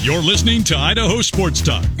You're listening to Idaho Sports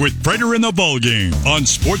Talk with Prater and the Ballgame on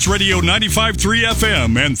Sports Radio 95.3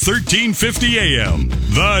 FM and 1350 AM.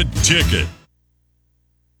 The Ticket.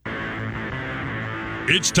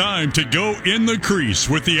 It's time to go in the crease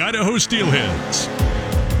with the Idaho Steelheads.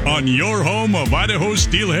 On your home of Idaho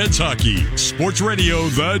Steelheads hockey, Sports Radio,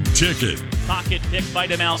 The Ticket. Pocket pick by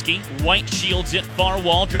Dmowski. White shields it, far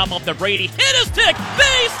wall, drop off the Brady. Hit his stick,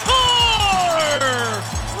 base score!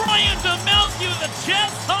 Ryan Dmowski with a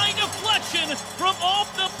chest-high deflection from off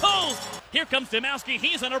the post. Here comes Dmowski.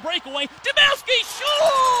 He's on a breakaway. Dmowski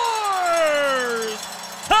scores!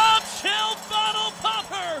 Top shelf bottle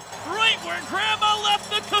popper, right where Grandma left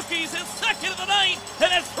the cookies. His second of the night,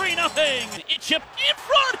 and it's 3-0. It chipped in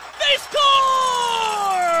front. They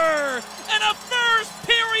score! And a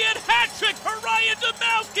first-period hat trick for Ryan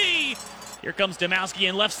Dmowski. Here comes Dmowski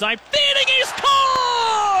in left side, feeding. He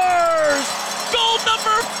scores! Goal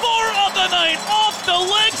number 4 of the night, off the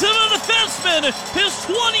legs of a defenseman. His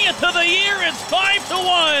 20th of the year. It's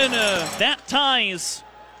 5-1. That ties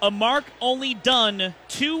a mark only done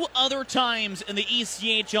 2 other times in the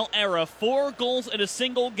ECHL era. 4 goals in a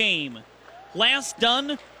single game. Last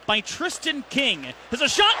done by Tristan King. Has a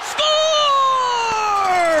shot, scores!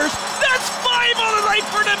 That's 5 on the night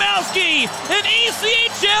for Dmowski. An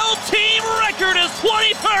ECHL team record is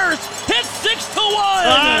 21st. It's 6-1.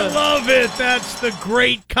 I love it. That's the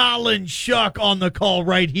great Colin Shuck on the call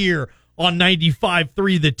right here on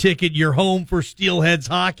 95.3 The Ticket, your home for Steelheads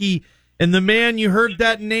hockey. And the man, you heard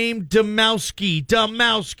that name, Dmowski.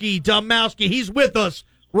 He's with us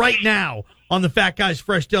right now on the Fat Guys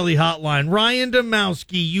Fresh Deli Hotline. Ryan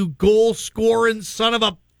Dmowski, you goal-scoring son of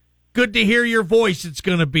a... Good to hear your voice, it's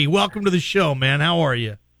going to be. Welcome to the show, man. How are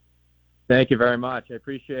you? Thank you very much. I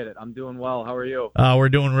appreciate it. I'm doing well. How are you? We're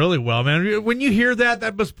doing really well, man. When you hear that,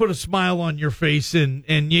 that must put a smile on your face.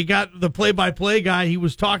 And you got the play-by-play guy. He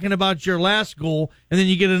was talking about your last goal, and then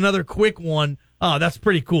you get another quick one. Oh, that's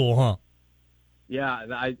pretty cool, huh? Yeah,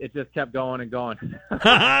 it just kept going and going.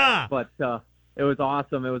 But it was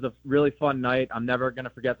awesome. It was a really fun night. I'm never going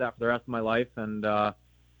to forget that for the rest of my life. And,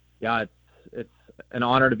 yeah, it's an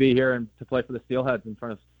honor to be here and to play for the Steelheads in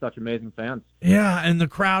front of such amazing fans. Yeah, and the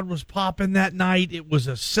crowd was popping that night. It was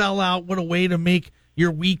a sellout. What a way to make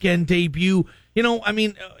your weekend debut. You know, I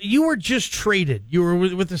mean, you were just traded. You were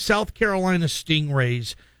with the South Carolina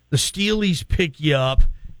Stingrays. The Steelies pick you up.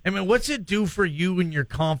 I mean, what's it do for you and your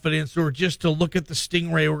confidence, or just to look at the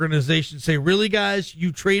Stingray organization and say, really, guys,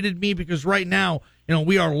 you traded me? Because right now, you know,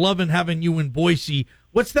 we are loving having you in Boise.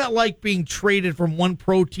 What's that like, being traded from one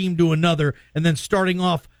pro team to another and then starting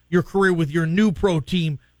off your career with your new pro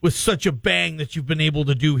team with such a bang that you've been able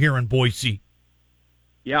to do here in Boise?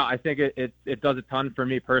 Yeah, I think it does a ton for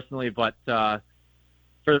me personally, but for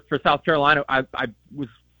South Carolina, I was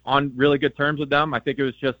on really good terms with them. I think it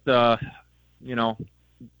was just, you know,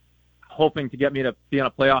 hoping to get me to be on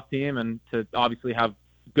a playoff team and to obviously have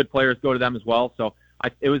good players go to them as well. So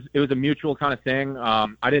it was a mutual kind of thing.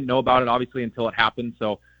 I didn't know about it obviously until it happened,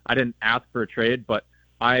 so I didn't ask for a trade, but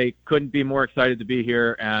I couldn't be more excited to be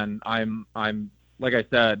here, and I'm like I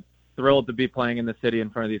said, thrilled to be playing in the city in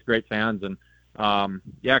front of these great fans. And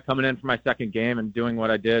yeah, coming in for my second game and doing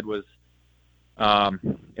what I did was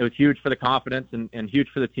it was huge for the confidence and huge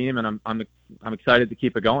for the team, and I'm excited to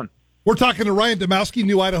keep it going. We're talking to Ryan Dmowski,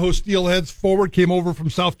 new Idaho Steelheads forward, came over from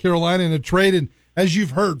South Carolina in a trade, and as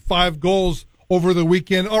you've heard, 5 goals over the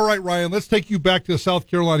weekend. All right, Ryan, let's take you back to South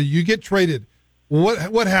Carolina. You get traded.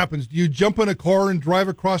 What happens? Do you jump in a car and drive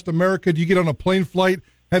across America? Do you get on a plane flight?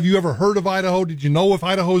 Have you ever heard of Idaho? Did you know if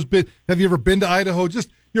Idaho's been? Have you ever been to Idaho? Just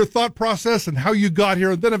your thought process and how you got here,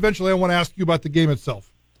 and then eventually I want to ask you about the game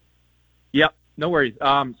itself. Yep. No worries.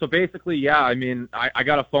 So basically, yeah, I mean, I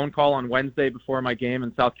got a phone call on Wednesday before my game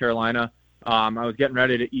in South Carolina. I was getting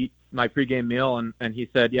ready to eat my pregame meal, and he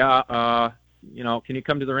said, yeah, you know, can you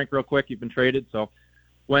come to the rink real quick? You've been traded. So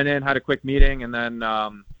went in, had a quick meeting, and then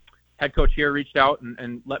head coach here reached out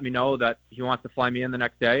and let me know that he wants to fly me in the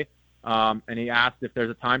next day. And he asked if there's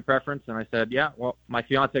a time preference, and I said, yeah, well, my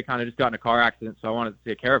fiance kind of just got in a car accident, so I wanted to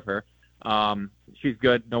take care of her. She's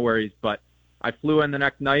good, no worries, but I flew in the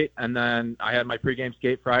next night, and then I had my pregame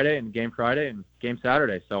skate Friday and game Friday and game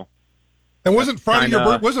Saturday. So, and wasn't Friday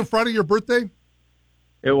your birthday?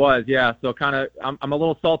 It was, yeah. So kind of, I'm a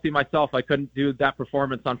little salty myself. I couldn't do that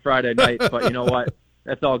performance on Friday night, but you know what?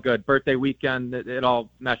 That's all good. Birthday weekend, it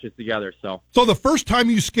all meshes together. So the first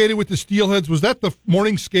time you skated with the Steelheads, was that the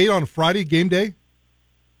morning skate on Friday, game day?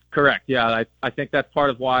 Correct. Yeah, I think that's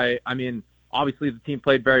part of why. I mean, obviously, the team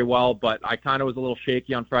played very well, but I kind of was a little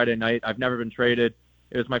shaky on Friday night. I've never been traded.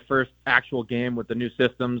 It was my first actual game with the new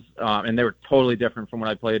systems, and they were totally different from when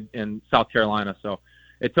I played in South Carolina. So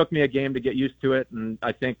it took me a game to get used to it, and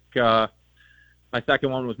I think my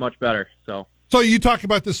second one was much better. So you talk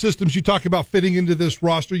about the systems, you talk about fitting into this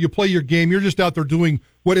roster, you play your game, you're just out there doing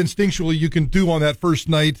what instinctually you can do on that first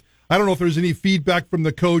night. I don't know if there's any feedback from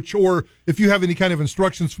the coach or if you have any kind of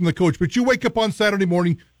instructions from the coach, but you wake up on Saturday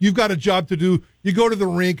morning, you've got a job to do, you go to the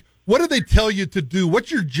rink. What do they tell you to do?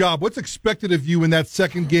 What's your job? What's expected of you in that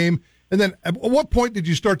second game? And then at what point did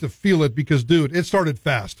you start to feel it? Because, dude, it started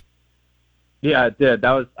fast. Yeah, it did.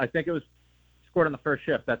 I think it was scored on the first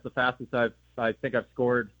shift. That's the fastest I think I've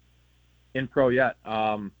scored in pro yet.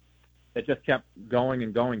 It just kept going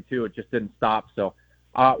and going, too. It just didn't stop. So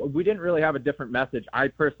we didn't really have a different message. I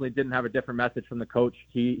personally didn't have a different message from the coach.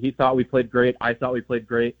 He thought we played great. I thought we played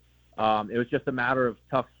great. It was just a matter of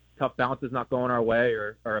tough bounces not going our way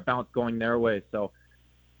or a bounce going their way. So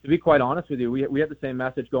to be quite honest with you, we had the same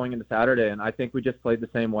message going into Saturday, and I think we just played the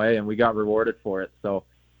same way, and we got rewarded for it. So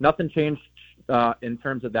nothing changed in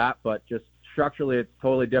terms of that, but just structurally it's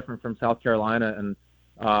totally different from South Carolina.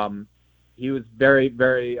 And he was very,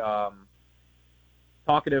 very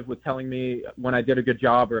talkative with telling me when I did a good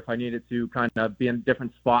job or if I needed to kind of be in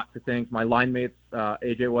different spots for things. My line mates,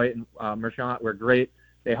 AJ White and Merchant, were great.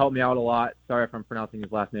 They helped me out a lot. Sorry if I'm pronouncing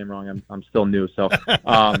his last name wrong. I'm still new. So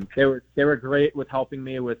they were great with helping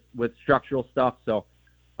me with structural stuff. So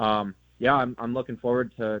yeah, I'm looking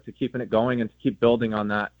forward to keeping it going and to keep building on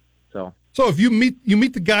that. So if you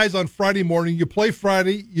meet the guys on Friday morning, you play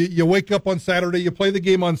Friday, you wake up on Saturday, you play the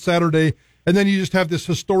game on Saturday, and then you just have this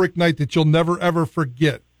historic night that you'll never, ever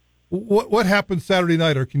forget. What happens Saturday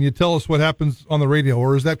night, or can you tell us what happens on the radio?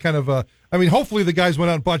 Or is that kind of hopefully the guys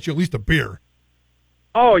went out and bought you at least a beer.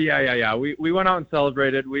 Oh, yeah. We went out and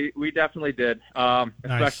celebrated. We definitely did,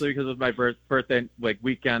 especially because it was my birthday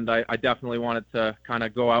weekend. I definitely wanted to kind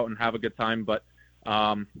of go out and have a good time. But,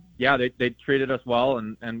 yeah, they treated us well,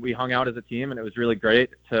 and we hung out as a team, and it was really great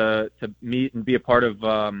to meet and be a part of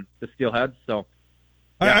the Steelheads. So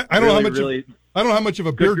yeah, I don't know how much of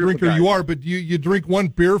a beer drinker you are, but you drink one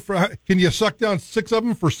beer can you suck down 6 of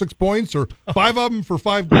them for 6 points or 5 of them for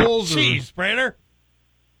 5 goals? Jeez, Prater.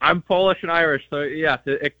 I'm Polish and Irish, so yeah,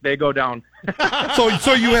 they go down.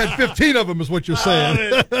 so you had 15 of them, is what you're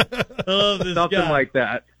saying? I love this Something guy. like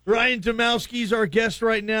that. Ryan Dmowski's our guest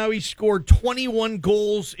right now. He scored 21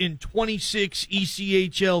 goals in 26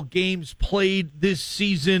 ECHL games played this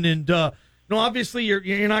season, and obviously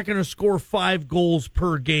you're not going to score 5 goals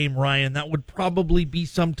per game, Ryan. That would probably be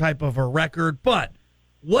some type of a record. But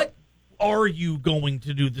what are you going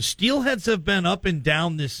to do? The Steelheads have been up and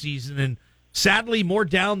down this season, and sadly, more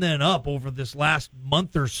down than up over this last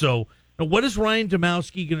month or so. Now, what is Ryan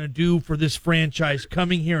Dmowski going to do for this franchise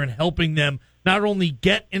coming here and helping them not only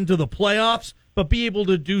get into the playoffs, but be able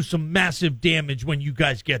to do some massive damage when you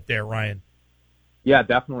guys get there, Ryan? Yeah,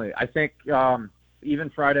 definitely. I think even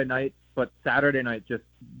Friday night, but Saturday night, just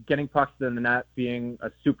getting pucks in the net, being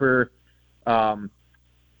a super,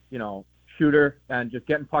 shooter, and just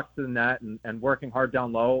getting pucks to the net and working hard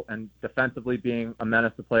down low and defensively being a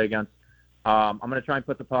menace to play against. I'm going to try and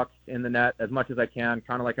put the pucks in the net as much as I can,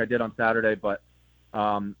 kind of like I did on Saturday. But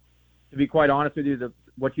to be quite honest with you,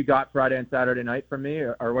 what you got Friday and Saturday night from me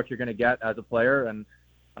are what you're going to get as a player. And,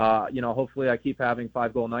 hopefully I keep having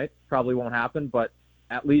 5-goal nights. Probably won't happen, but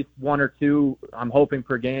at least 1 or 2 I'm hoping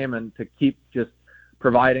per game, and to keep just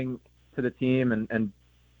providing to the team and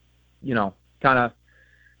kind of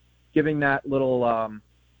giving that little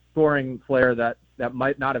scoring flair that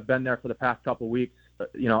might not have been there for the past couple of weeks.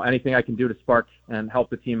 Anything I can do to spark and help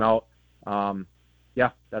the team out.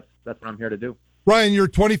 That's what I'm here to do. Ryan, you're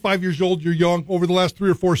 25 years old. You're young. Over the last 3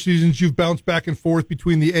 or 4 seasons, you've bounced back and forth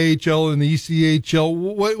between the AHL and the ECHL.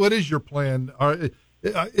 What is your plan?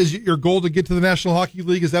 Is it your goal to get to the National Hockey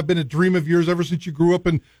League? Has that been a dream of yours ever since you grew up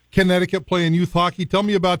in Connecticut playing youth hockey? Tell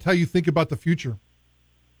me about how you think about the future.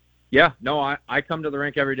 Yeah, no, I come to the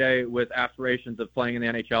rink every day with aspirations of playing in the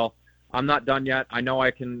NHL. I'm not done yet. I know I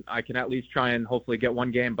can at least try and hopefully get 1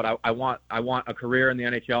 game, but I want a career in the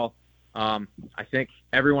NHL. I think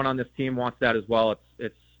everyone on this team wants that as well.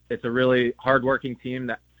 It's a really hardworking team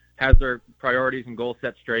that has their priorities and goals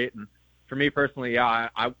set straight. And for me personally, yeah,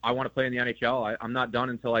 I want to play in the NHL. I'm not done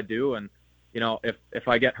until I do. And if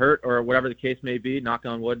I get hurt or whatever the case may be, knock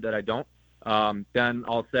on wood that I don't, then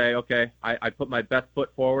I'll say, okay, I put my best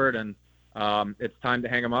foot forward, and it's time to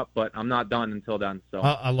hang them up, but I'm not done until then. So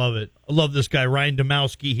I love it. I love this guy, Ryan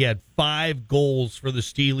Dmowski. He had 5 goals for the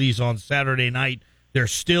Steelies on Saturday night. They're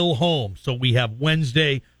still home, so we have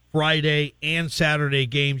Wednesday, Friday, and Saturday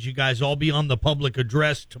games. You guys all be on the public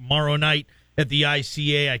address tomorrow night at the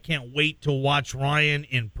ICA. I can't wait to watch Ryan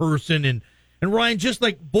in person. And And Ryan, just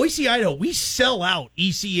like Boise, Idaho, we sell out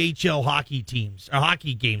ECHL hockey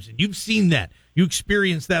games, and you've seen that. You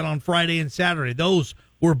experienced that on Friday and Saturday. Those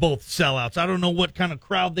were both sellouts. I don't know what kind of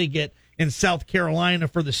crowd they get in South Carolina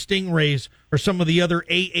for the Stingrays or some of the other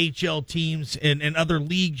AHL teams and other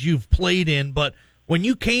leagues you've played in, but when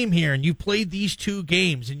you came here and you played these two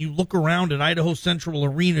games and you look around at Idaho Central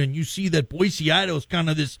Arena and you see that Boise, Idaho is kind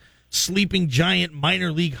of this sleeping giant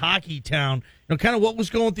minor league hockey town, kind of what was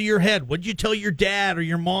going through your head? What did you tell your dad or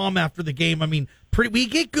your mom after the game? I mean, we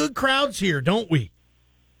get good crowds here, don't we?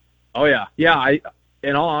 Oh, yeah. Yeah,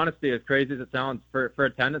 in all honesty, as crazy as it sounds, for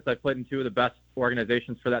attendance, I played in two of the best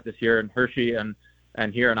organizations for that this year, in Hershey and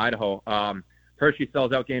here in Idaho. Hershey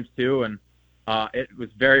sells out games too, and it was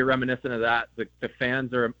very reminiscent of that. The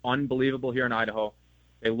fans are unbelievable here in Idaho.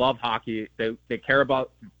 They love hockey. They care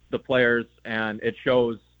about the players, and it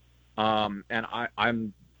shows. And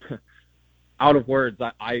I'm out of words.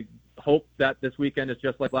 I hope that this weekend is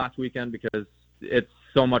just like last weekend because it's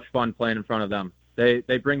so much fun playing in front of them.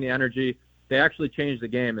 They bring the energy. They actually change the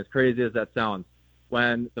game, as crazy as that sounds.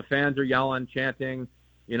 When the fans are yelling, chanting,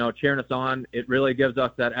 cheering us on, it really gives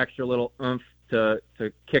us that extra little oomph to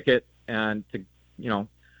kick it and to,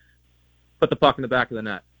 put the puck in the back of the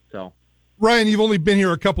net. So, Ryan, you've only been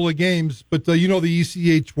here a couple of games, but the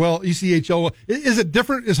ECHL. Is it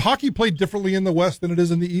different? Is hockey played differently in the West than it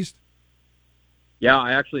is in the East? Yeah,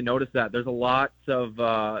 I actually noticed that. There's a lot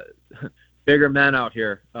of bigger men out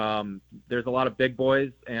here. There's a lot of big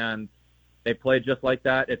boys, and they play just like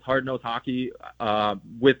that. It's hard-nosed hockey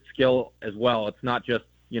with skill as well. It's not just,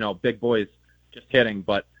 big boys just hitting,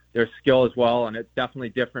 but there's skill as well, and it's definitely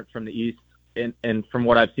different from the East and from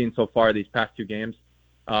what I've seen so far these past two games.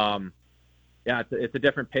 Yeah, it's a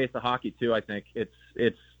different pace of hockey too. I think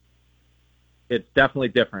it's definitely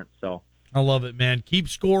different. So I love it, man. Keep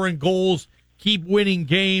scoring goals, keep winning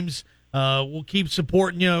games. We'll keep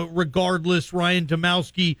supporting you regardless. Ryan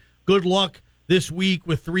Dmowski, good luck this week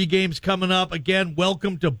with 3 games coming up. Again,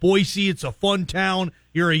 welcome to Boise. It's a fun town.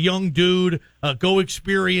 You're a young dude. Go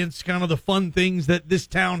experience kind of the fun things that this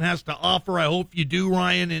town has to offer. I hope you do,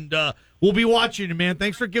 Ryan, and we'll be watching you, man.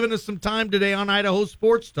 Thanks for giving us some time today on Idaho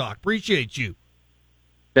Sports Talk. Appreciate you.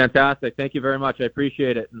 Fantastic. Thank you very much. I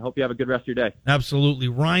appreciate it, and hope you have a good rest of your day. Absolutely.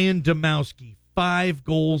 Ryan Dmowski, 5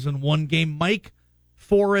 goals in 1 game. Mike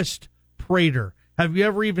Forrest Prater. Have you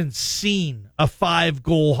ever even seen a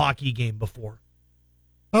 5-goal hockey game before?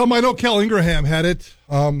 I know Cal Ingraham had it.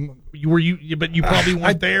 But you probably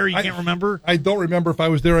weren't there. You can't remember? I don't remember. If I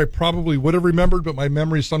was there, I probably would have remembered, but my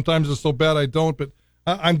memory sometimes is so bad I don't. But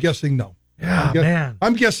I'm guessing no. Yeah, man.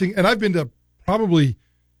 I'm guessing, and I've been to probably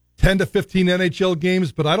 10 to 15 NHL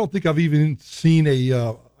games, but I don't think I've even seen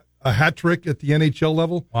a hat trick at the NHL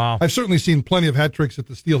level. Wow. I've certainly seen plenty of hat tricks at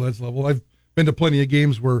the Steelheads level. I've been to plenty of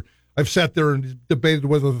games where I've sat there and debated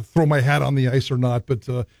whether to throw my hat on the ice or not. But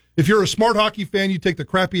if you're a smart hockey fan, you take the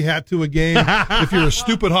crappy hat to a game. If you're a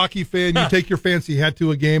stupid hockey fan, you take your fancy hat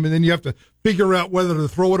to a game, and then you have to figure out whether to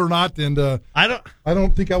throw it or not. And I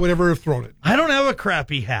don't think I would ever have thrown it. I don't have a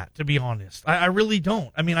crappy hat, to be honest. I really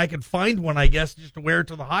don't. I mean, I could find one, I guess, just to wear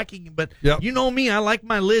to the hockey game. But You know me, I like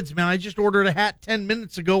my lids, man. I just ordered a hat 10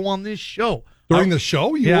 minutes ago on this show. During the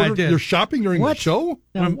show? I did. You're shopping during the show?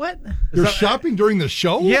 Now, what? You're shopping during the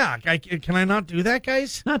show? Yeah. Can I not do that,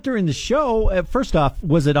 guys? Not during the show. First off,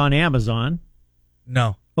 was it on Amazon?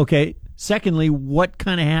 No. Okay. Secondly, what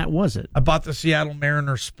kind of hat was it? I bought the Seattle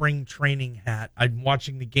Mariners spring training hat. I'm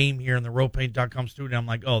watching the game here in the RowPaint.com studio. I'm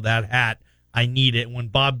like, oh, that hat, I need it. When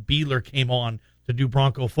Bob Beeler came on to do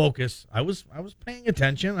Bronco Focus, I was paying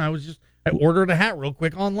attention. I ordered a hat real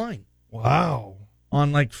quick online. Wow.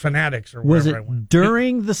 On like Fanatics or wherever I went. Was it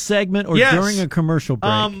during the segment or during a commercial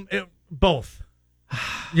break? Both.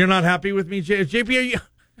 You're not happy with me, JP? Are you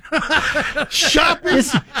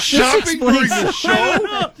shopping during the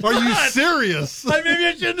show? Are you serious? Maybe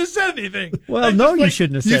I shouldn't have said anything. Well, no, you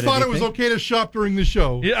shouldn't have said anything. You thought it was okay to shop during the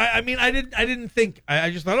show? Yeah, I mean, I didn't think. I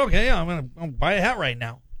just thought, okay, I'm gonna buy a hat right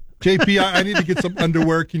now. JP, I need to get some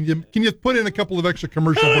underwear. Can you put in a couple of extra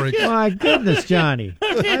commercial breaks? My goodness, Johnny.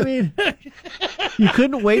 I mean, you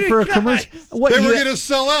couldn't wait for a commercial. They were going to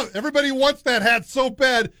sell out. Everybody wants that hat so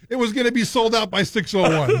bad, it was going to be sold out by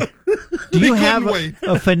 6:01. Do you have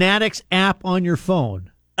a Fanatics app on your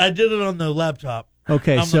phone? I did it on the laptop.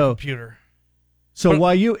 Okay, on the computer. So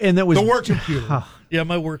while you and that was the work computer. Yeah,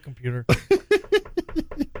 my work computer.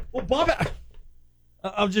 Well, Bob,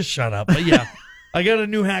 I'll just shut up. But yeah. I got a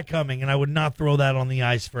new hat coming, and I would not throw that on the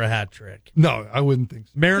ice for a hat trick. No, I wouldn't think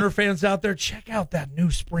so. Mariner fans out there, check out that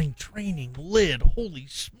new spring training lid. Holy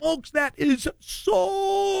smokes, that is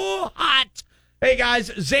so hot. Hey, guys,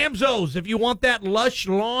 Zamzows, if you want that lush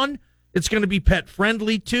lawn, It's going to be pet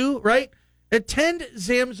friendly too, right? Attend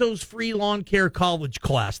Zamzows free lawn care college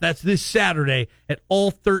class. That's this Saturday at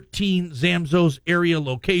all 13 Zamzows area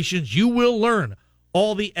locations. You will learn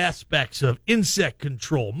all the aspects of insect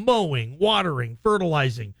control, mowing, watering,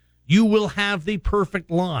 fertilizing. You will have the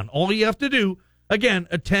perfect lawn. All you have to do, again,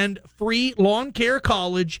 attend free lawn care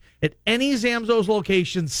college at any Zamzows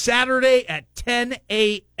location Saturday at 10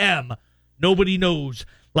 a.m. Nobody knows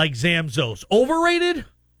like Zamzows. Overrated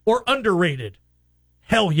or underrated?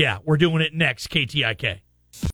 Hell yeah, we're doing it next, KTIK.